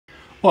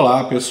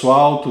Olá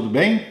pessoal, tudo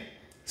bem?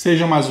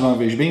 Sejam mais uma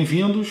vez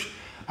bem-vindos.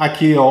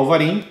 Aqui é o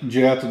Além,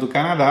 direto do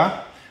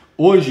Canadá.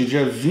 Hoje,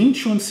 dia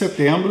 21 de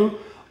setembro,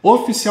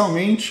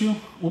 oficialmente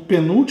o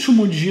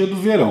penúltimo dia do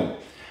verão.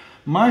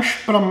 Mas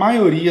para a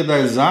maioria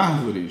das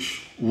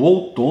árvores, o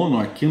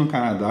outono aqui no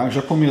Canadá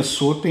já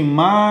começou tem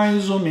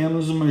mais ou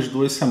menos umas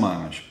 2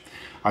 semanas.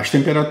 As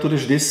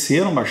temperaturas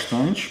desceram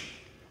bastante.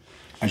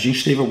 A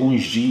gente teve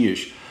alguns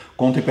dias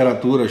com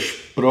temperaturas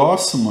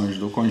próximas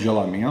do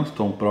congelamento,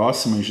 tão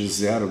próximas de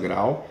 0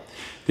 grau.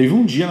 Teve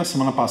um dia na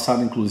semana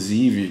passada,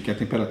 inclusive, que a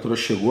temperatura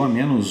chegou a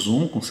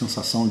 -1, com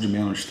sensação de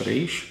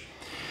 -3.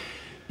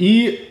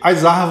 E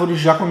as árvores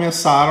já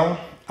começaram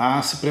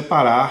a se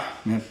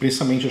preparar, né?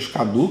 Principalmente as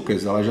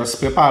caducas, elas já se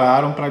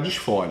prepararam para a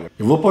desfolha.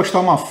 Eu vou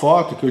postar uma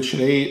foto que eu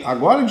tirei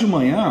agora de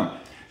manhã,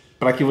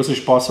 para que vocês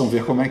possam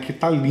ver como é que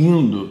tá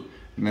lindo,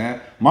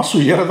 né? Uma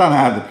sujeira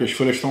danada, porque as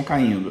folhas estão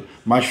caindo,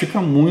 mas fica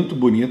muito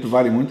bonito,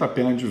 vale muito a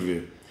pena de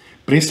ver.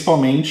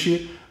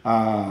 Principalmente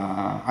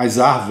as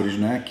árvores,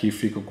 né, que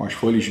ficam com as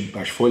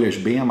folhas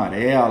bem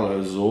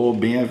amarelas ou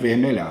bem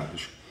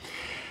avermelhadas.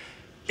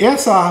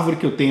 Essa árvore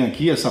que eu tenho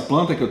aqui, essa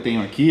planta que eu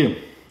tenho aqui,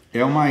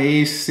 é uma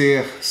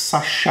Acer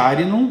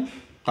saccharinum,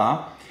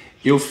 tá?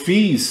 Eu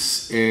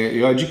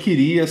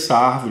adquiri essa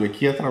árvore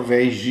aqui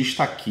através de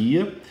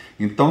Estaquia.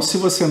 Então, se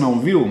você não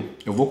viu,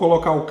 eu vou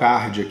colocar o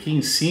card aqui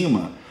em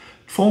cima.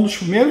 Foi um dos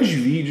primeiros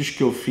vídeos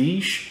que eu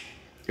fiz.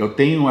 Eu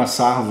tenho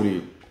essa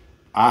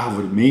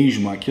árvore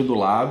mesmo aqui do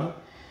lado.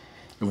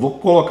 Eu vou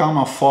colocar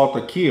uma foto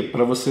aqui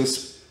para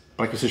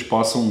que vocês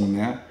possam,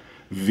 né,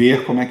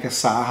 ver como é que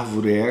essa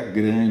árvore é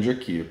grande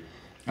aqui.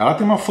 Ela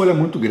tem uma folha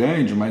muito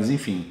grande, mas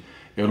enfim,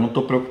 eu não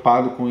estou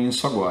preocupado com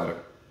isso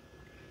agora.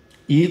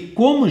 E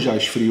como já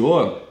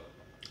esfriou,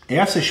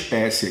 essa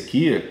espécie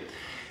aqui,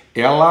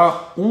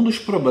 um dos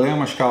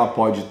problemas que ela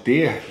pode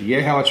ter, e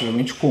é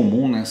relativamente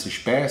comum nessa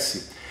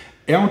espécie,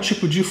 é um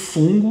tipo de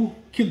fungo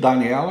que dá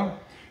nela,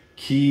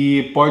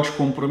 que pode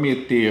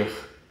comprometer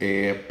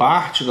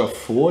parte da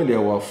folha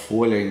ou a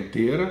folha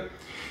inteira.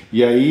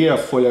 E aí a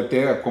folha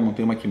até, como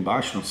tem uma aqui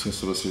embaixo, não sei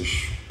se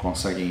vocês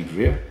conseguem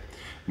ver,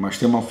 mas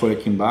tem uma folha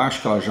aqui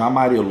embaixo que ela já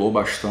amarelou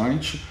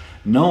bastante.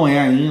 Não é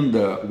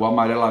ainda o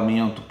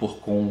amarelamento por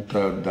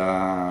conta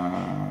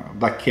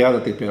da queda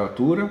da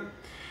temperatura,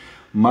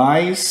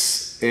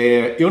 mas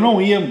eu não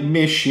ia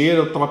mexer,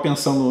 eu estava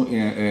pensando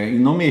em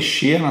não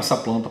mexer nessa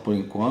planta por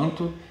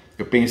enquanto.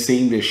 Eu pensei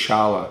em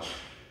deixá-la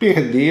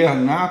perder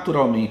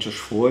naturalmente as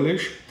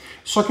folhas,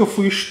 só que eu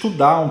fui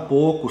estudar um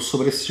pouco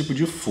sobre esse tipo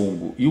de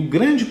fungo. E o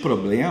grande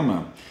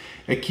problema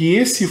é que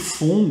esse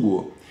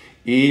fungo,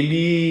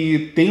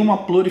 ele tem uma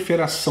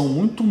proliferação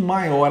muito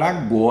maior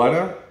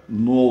agora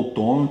no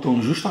outono,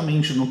 então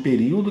justamente no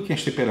período que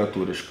as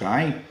temperaturas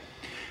caem,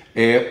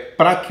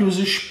 para que os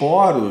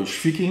esporos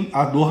fiquem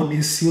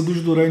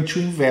adormecidos durante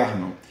o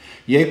inverno.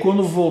 E aí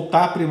quando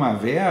voltar a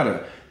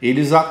primavera,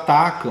 eles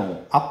atacam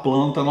a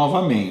planta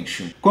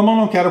novamente. Como eu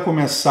não quero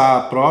começar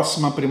a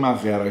próxima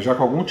primavera já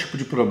com algum tipo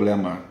de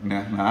problema,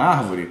 né, na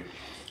árvore,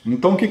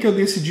 então o que eu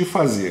decidi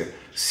fazer?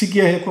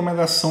 Seguir a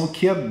recomendação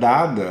que é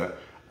dada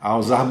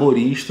aos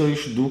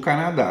arboristas do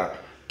Canadá,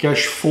 que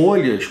as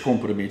folhas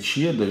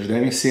comprometidas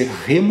devem ser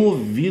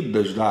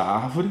removidas da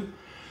árvore,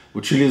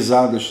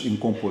 utilizadas em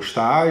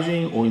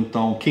compostagem ou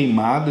então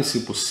queimadas,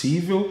 se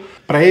possível,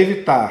 para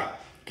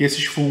evitar que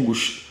esses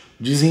fungos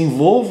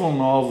desenvolvam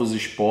novos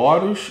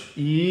esporos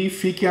e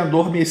fiquem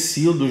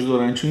adormecidos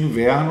durante o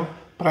inverno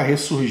para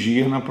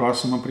ressurgir na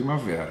próxima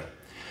primavera.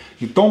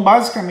 Então,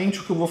 basicamente,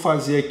 o que eu vou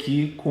fazer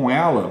aqui com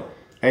ela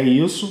é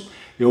isso.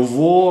 Eu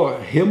vou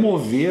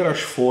remover as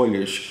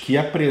folhas que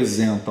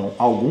apresentam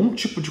algum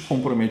tipo de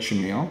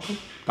comprometimento,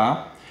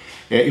 tá?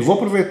 E vou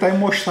aproveitar e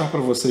mostrar para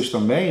vocês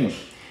também,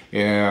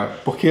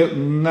 porque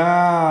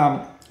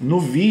no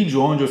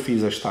vídeo onde eu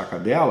fiz a estaca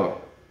dela,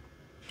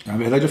 na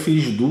verdade eu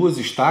fiz 2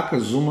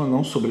 estacas, uma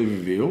não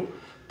sobreviveu,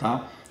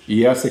 tá?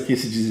 E essa aqui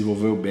se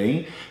desenvolveu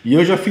bem, e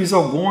eu já fiz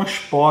algumas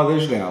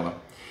podas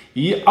dela.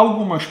 E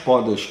algumas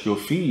podas que eu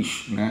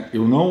fiz, né,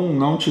 eu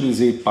não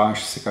utilizei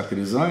pasta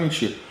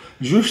cicatrizante,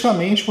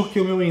 justamente porque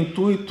o meu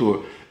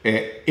intuito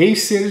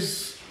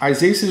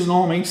as Acers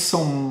normalmente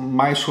são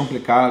mais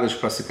complicadas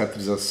para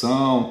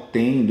cicatrização,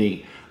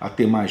 tendem a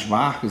ter mais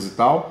marcas e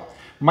tal,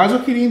 mas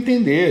eu queria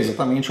entender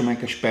exatamente como é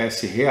que a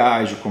espécie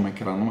reage, como é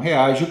que ela não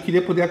reage, eu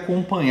queria poder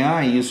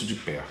acompanhar isso de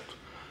perto.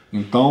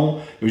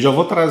 Então eu já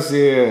vou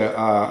trazer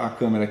a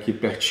câmera aqui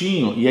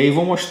pertinho e aí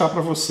vou mostrar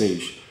para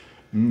vocês,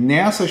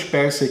 nessa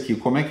espécie aqui,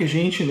 como é que a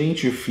gente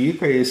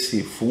identifica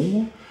esse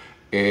fungo.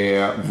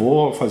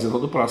 Vou fazer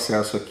todo o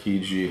processo aqui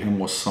de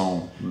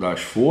remoção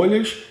das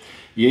folhas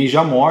e aí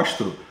já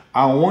mostro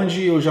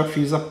aonde eu já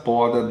fiz a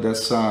poda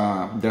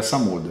dessa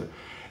muda.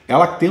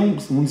 Ela tem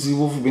um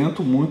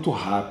desenvolvimento muito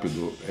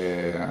rápido.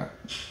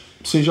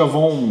 Vocês já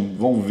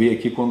vão ver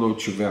aqui quando eu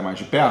estiver mais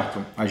de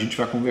perto, a gente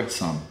vai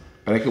conversando.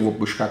 Espera aí que eu vou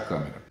buscar a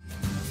câmera.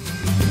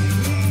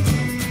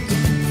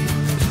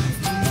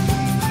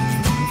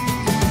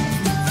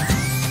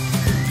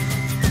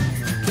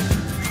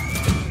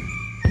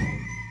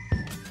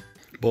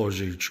 Bom,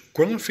 gente,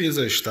 quando eu fiz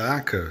a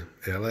estaca,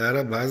 ela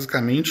era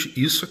basicamente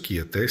isso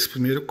aqui, até esse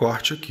primeiro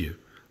corte aqui,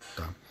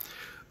 tá?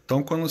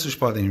 Então, quando vocês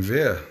podem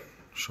ver,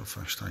 deixa eu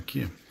afastar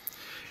aqui,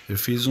 eu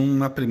fiz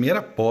uma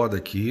primeira poda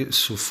aqui,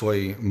 isso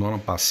foi no ano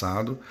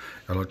passado,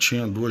 ela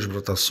tinha 2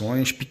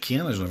 brotações,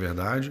 pequenas na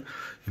verdade,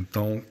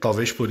 então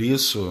talvez por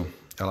isso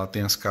ela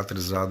tenha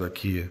cicatrizado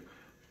aqui,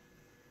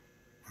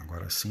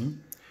 agora sim,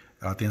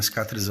 ela tenha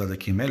cicatrizado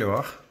aqui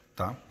melhor,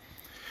 tá?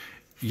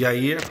 E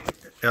aí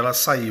ela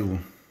saiu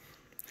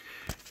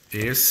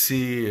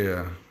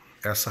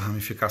essa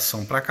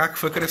ramificação para cá que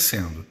foi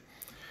crescendo.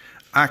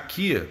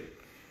 Aqui,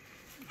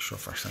 deixa eu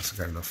afastar esse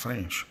galho da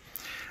frente.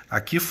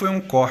 Aqui foi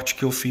um corte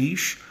que eu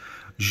fiz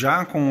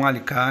já com um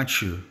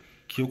alicate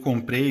que eu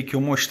comprei, que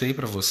eu mostrei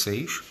para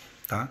vocês,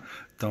 tá?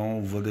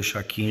 Então vou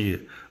deixar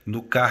aqui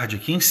no card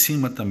aqui em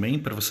cima também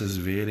para vocês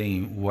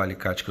verem o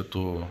alicate que eu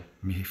estou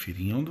me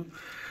referindo.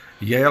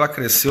 E aí ela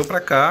cresceu para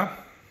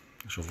cá.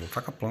 Deixa eu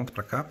voltar com a planta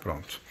para cá,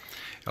 pronto.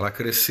 Ela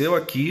cresceu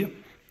aqui.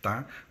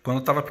 Tá? Quando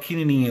estava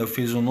pequenininha eu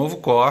fiz um novo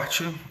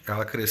corte,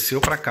 ela cresceu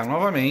para cá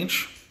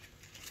novamente.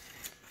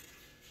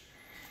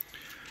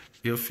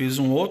 Eu fiz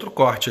um outro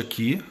corte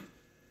aqui,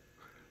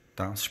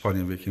 tá? Vocês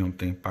podem ver que não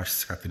tem parte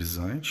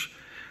cicatrizante.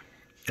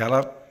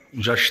 Ela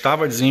já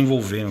estava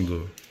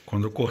desenvolvendo,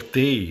 quando eu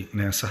cortei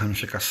nessa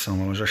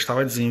ramificação, ela já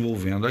estava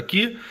desenvolvendo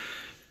aqui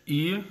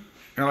e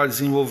ela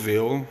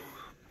desenvolveu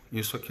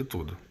isso aqui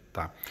tudo,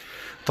 tá?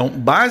 Então,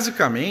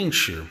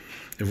 basicamente,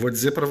 eu vou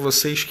dizer para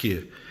vocês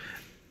que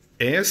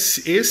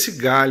esse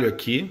galho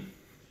aqui,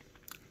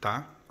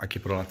 tá? Aqui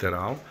para o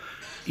lateral,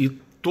 e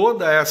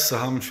toda essa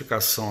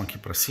ramificação aqui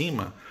para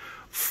cima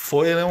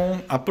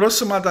foram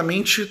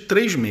aproximadamente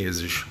 3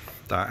 meses,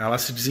 tá? Ela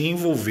se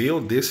desenvolveu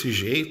desse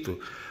jeito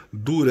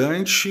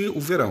durante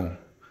o verão.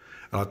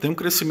 Ela tem um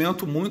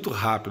crescimento muito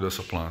rápido,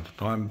 essa planta,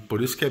 então é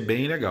por isso que é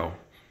bem legal.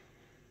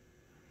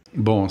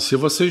 Bom, se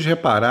vocês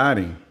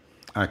repararem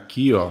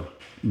aqui, ó,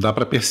 dá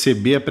para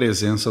perceber a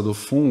presença do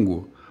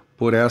fungo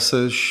por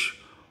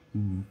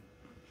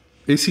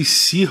esses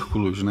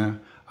círculos, né,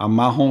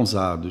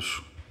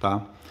 amarronzados,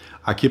 tá?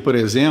 Aqui, por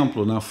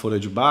exemplo, na folha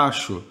de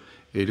baixo,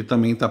 ele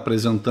também está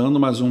apresentando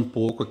mais um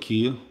pouco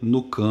aqui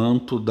no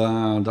canto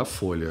da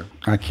folha.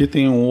 Aqui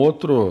tem um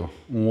outro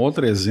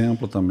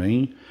exemplo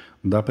também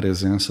da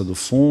presença do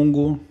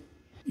fungo.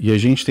 E a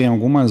gente tem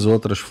algumas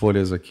outras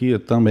folhas aqui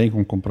também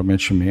com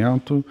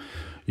comprometimento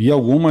e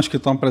algumas que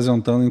estão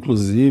apresentando,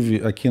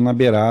 inclusive, aqui na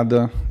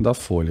beirada da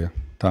folha,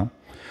 tá?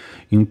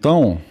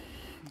 Então,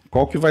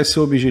 qual que vai ser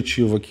o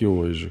objetivo aqui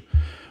hoje?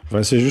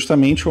 Vai ser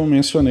justamente, como eu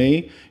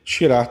mencionei,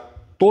 tirar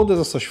todas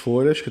essas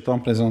folhas que estão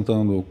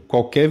apresentando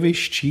qualquer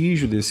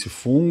vestígio desse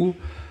fungo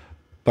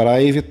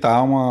para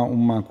evitar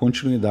uma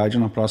continuidade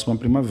na próxima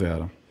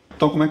primavera.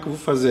 Então, como é que eu vou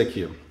fazer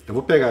aqui? Eu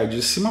vou pegar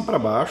de cima para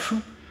baixo,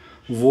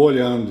 vou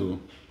olhando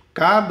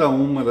cada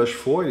uma das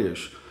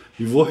folhas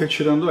e vou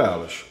retirando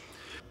elas.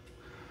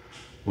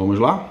 Vamos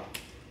lá?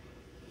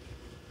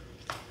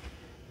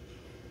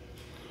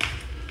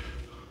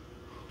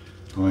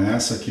 Então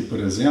essa aqui, por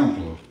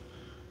exemplo,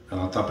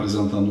 ela está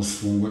apresentando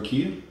fungo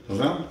aqui, tá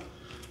vendo?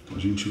 Então a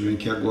gente vem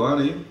aqui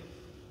agora e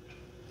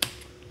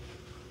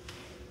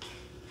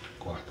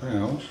corta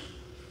ela.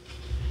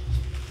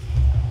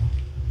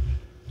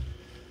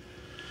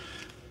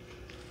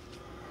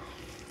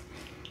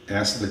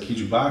 Essa daqui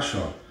de baixo,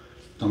 ó,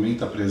 também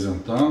está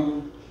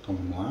apresentando, então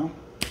vamos lá.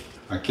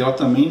 Aqui ela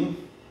também,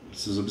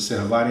 vocês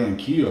observarem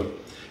aqui, ó,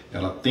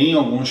 ela tem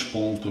alguns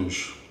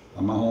pontos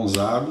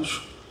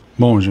amarronzados.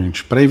 Bom,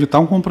 gente, para evitar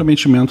um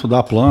comprometimento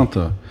da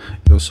planta,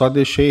 eu só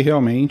deixei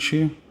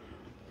realmente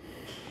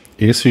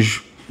esses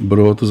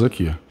brotos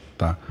aqui,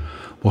 tá?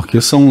 Porque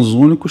são os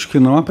únicos que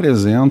não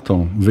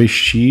apresentam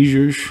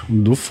vestígios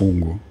do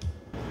fungo.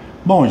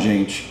 Bom,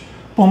 gente,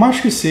 por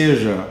mais que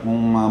seja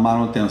uma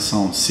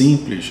manutenção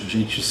simples, a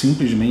gente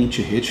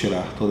simplesmente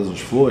retirar todas as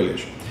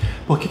folhas,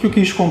 por que eu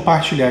quis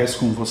compartilhar isso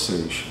com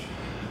vocês?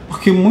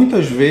 Porque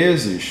muitas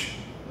vezes,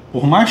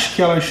 por mais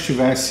que ela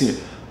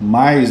estivesse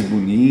mais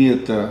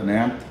bonita,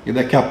 né, e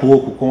daqui a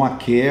pouco, com a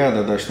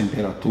queda das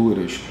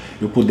temperaturas,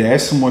 eu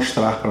pudesse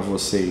mostrar para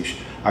vocês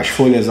as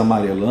folhas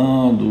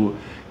amarelando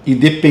e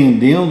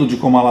dependendo de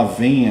como ela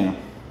venha,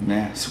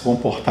 né, se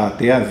comportar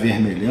até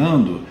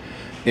avermelhando,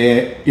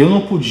 eu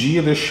não podia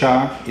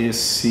deixar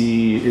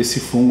esse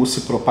fungo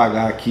se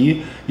propagar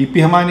aqui e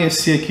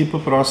permanecer aqui para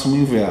o próximo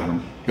inverno.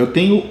 Eu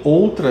tenho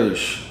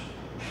outras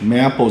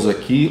maples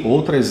aqui,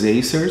 outras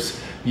acers,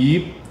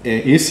 e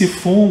esse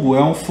fungo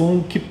é um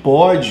fungo que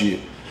pode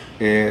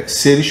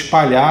ser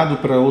espalhado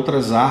para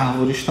outras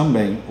árvores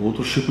também,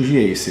 outros tipos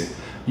de acer.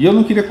 E eu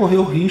não queria correr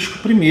o risco,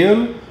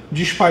 primeiro,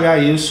 de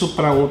espalhar isso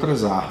para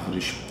outras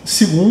árvores.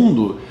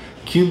 Segundo,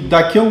 que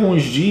daqui a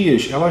alguns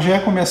dias ela já ia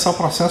começar o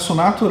processo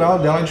natural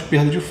dela de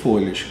perda de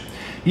folhas.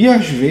 E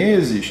às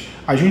vezes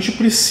a gente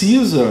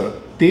precisa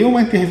ter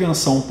uma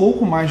intervenção um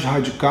pouco mais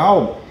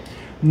radical,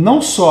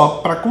 não só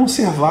para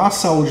conservar a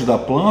saúde da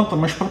planta,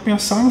 mas para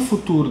pensar no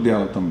futuro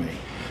dela também.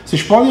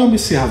 Vocês podem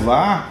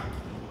observar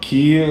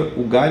que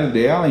o galho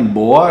dela,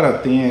 embora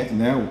tenha,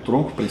 né, o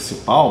tronco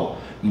principal,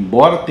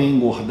 embora tenha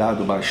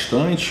engordado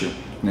bastante,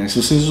 né,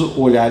 se vocês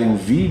olharem o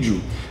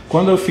vídeo,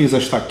 quando eu fiz a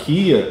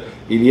Estaquia,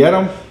 ele era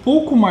um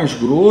pouco mais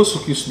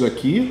grosso que isso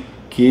daqui,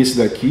 que esse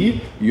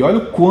daqui, e olha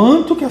o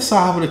quanto que essa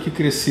árvore aqui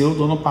cresceu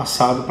do ano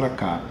passado para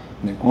cá.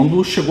 Né?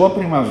 Quando chegou a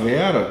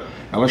primavera,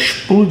 ela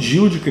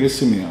explodiu de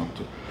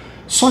crescimento.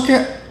 Só que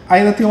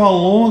ainda tem uma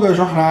longa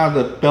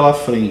jornada pela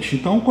frente,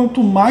 então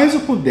quanto mais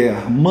eu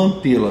puder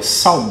mantê-la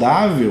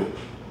saudável,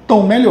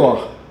 tão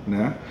melhor.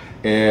 Né?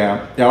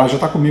 Ela já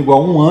está comigo há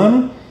 1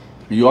 ano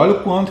e olha o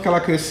quanto que ela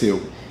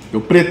cresceu. Eu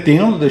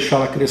pretendo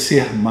deixá-la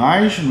crescer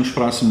mais nos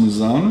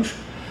próximos anos,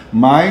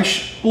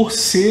 mas por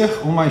ser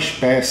uma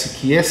espécie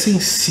que é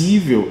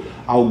sensível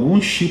a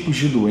alguns tipos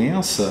de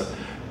doença,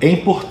 é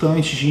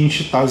importante a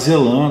gente estar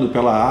zelando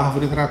pela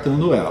árvore e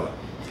tratando ela.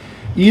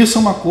 E isso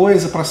é uma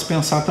coisa para se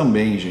pensar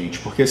também, gente,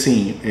 porque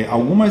assim,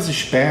 algumas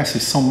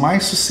espécies são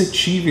mais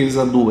suscetíveis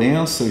a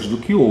doenças do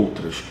que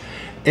outras.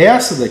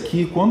 Essa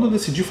daqui, quando eu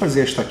decidi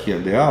fazer a estaquia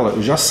dela,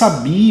 eu já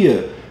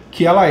sabia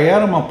que ela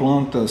era uma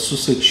planta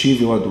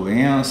suscetível a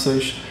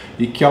doenças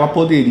e que ela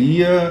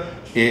poderia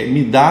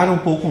me dar um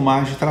pouco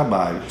mais de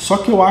trabalho. Só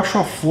que eu acho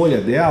a folha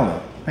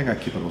dela, vou pegar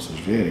aqui para vocês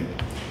verem,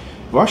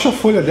 eu acho a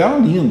folha dela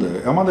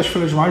linda, é uma das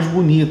folhas mais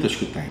bonitas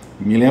que tem.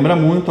 Me lembra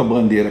muito a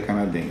bandeira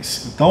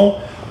canadense. Então,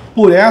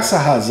 por essa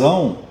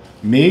razão,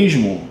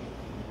 mesmo,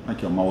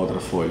 aqui é uma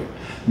outra folha,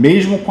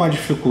 mesmo com a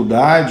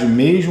dificuldade,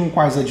 mesmo com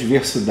as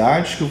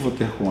adversidades que eu vou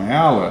ter com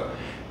ela,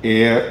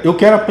 eu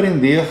quero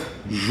aprender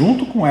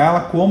junto com ela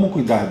como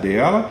cuidar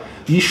dela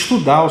e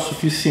estudar o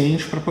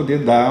suficiente para poder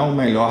dar o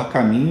melhor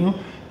caminho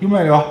e o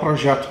melhor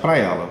projeto para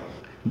ela.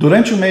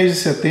 Durante o mês de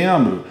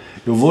setembro,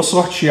 eu vou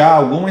sortear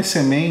algumas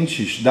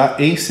sementes da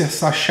Acer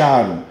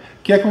saccharinum,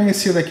 que é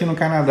conhecida aqui no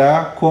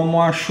Canadá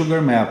como a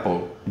sugar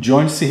maple, de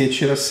onde se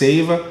retira a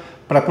seiva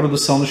para a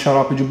produção do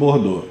xarope de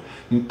Bordeaux.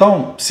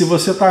 Então, se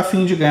você está a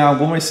fim de ganhar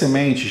algumas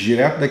sementes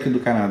direto daqui do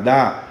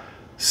Canadá,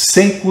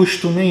 sem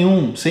custo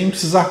nenhum, sem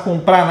precisar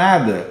comprar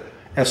nada,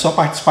 é só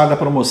participar da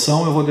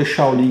promoção. Eu vou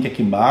deixar o link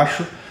aqui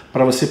embaixo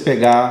para você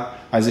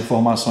pegar as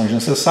informações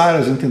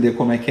necessárias, entender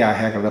como é que é a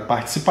regra da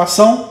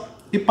participação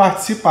e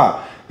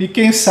participar. E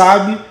quem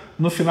sabe,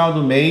 no final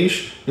do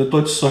mês, eu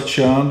estou te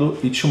sorteando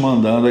e te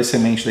mandando as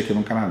sementes daqui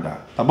no Canadá.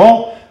 Tá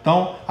bom?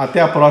 Então,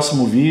 até o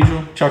próximo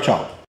vídeo. Tchau,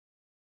 tchau.